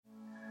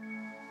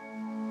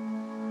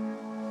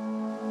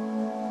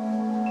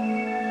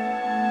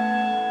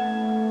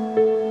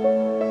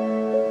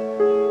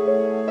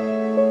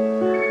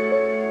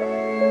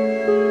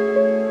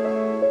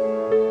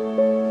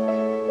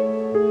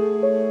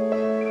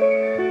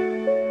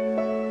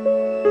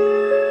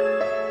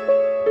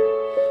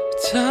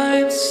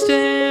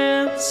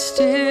stand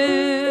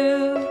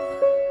still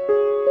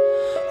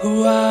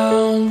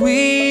while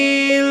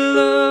we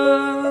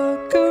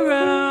look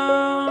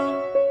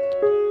around,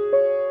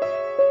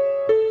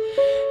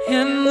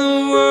 and the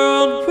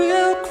world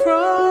will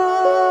crumble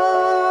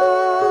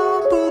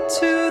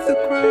to the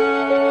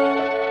ground.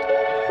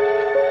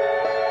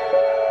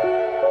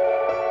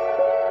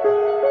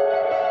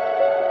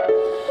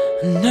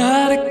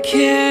 Not a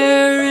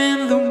care in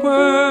the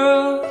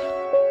world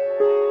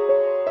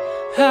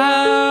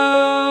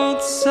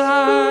outside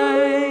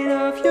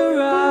of your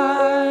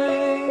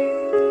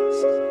eyes.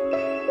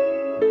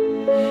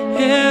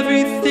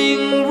 Everything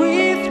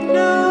we've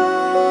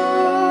known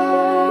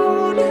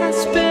has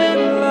been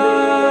a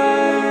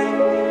lie.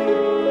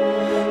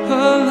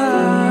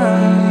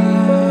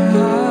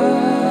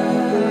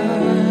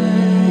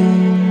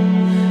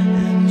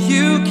 And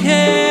you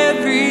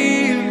carry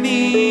me,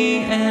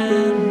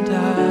 and I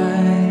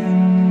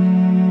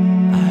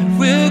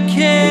will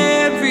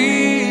carry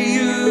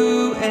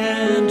you,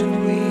 and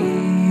we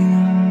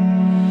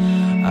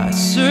are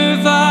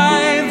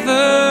survivors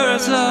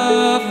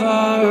of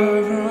our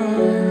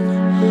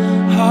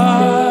own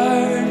heartbeats.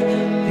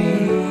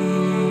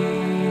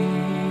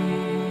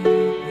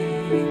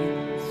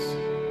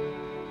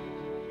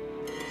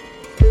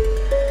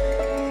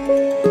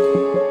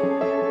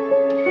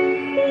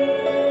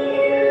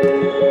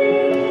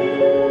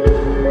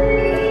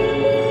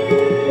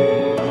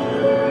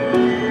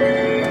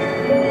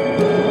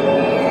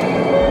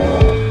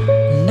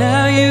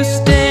 Now you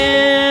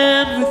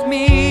stand with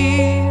me,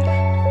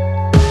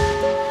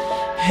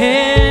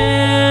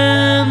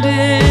 hand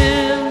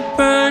in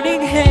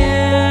burning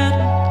hand,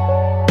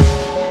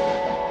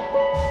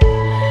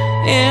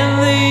 and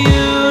the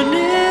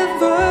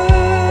universe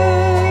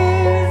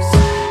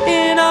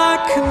in our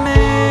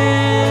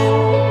command.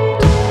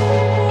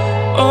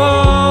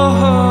 Oh,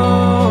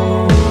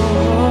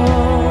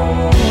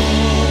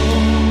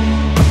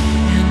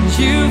 and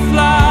you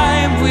fly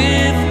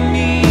with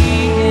me,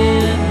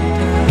 and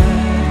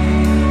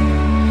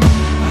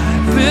I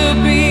will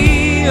be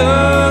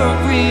your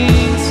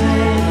wings,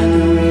 and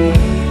we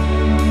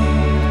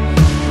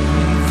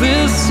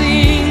will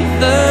sing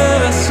the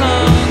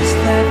songs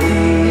that the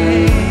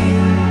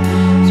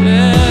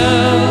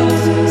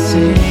angels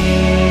sing.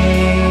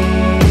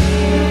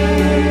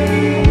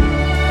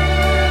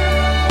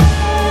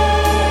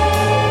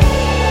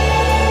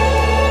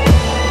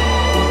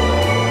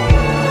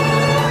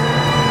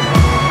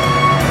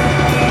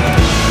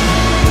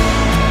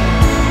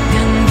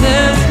 And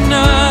there's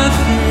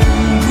nothing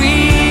we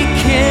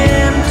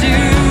can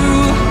do,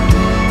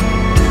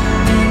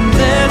 and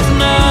there's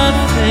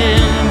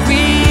nothing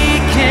we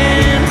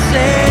can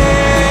say.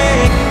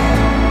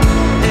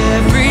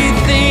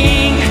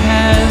 Everything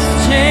has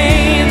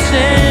changed,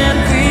 and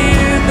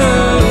we're the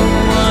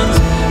ones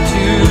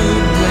to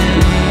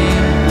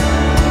blame.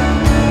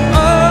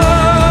 Oh,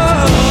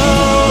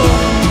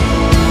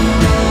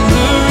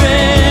 the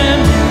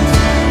remnants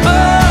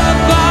of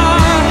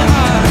our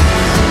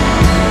hearts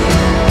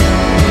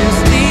is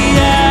the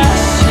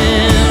ash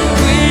in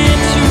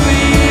which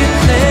we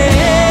play.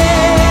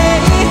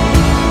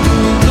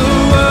 The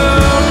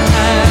world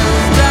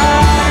has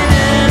died,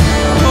 and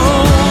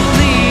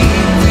only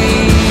we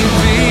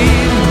remain.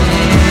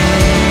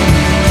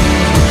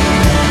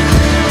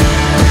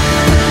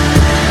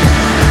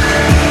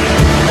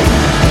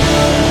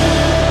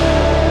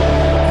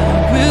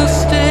 I will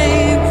stay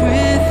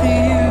with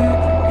you,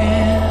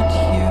 and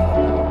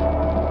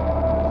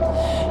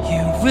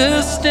you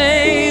will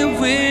stay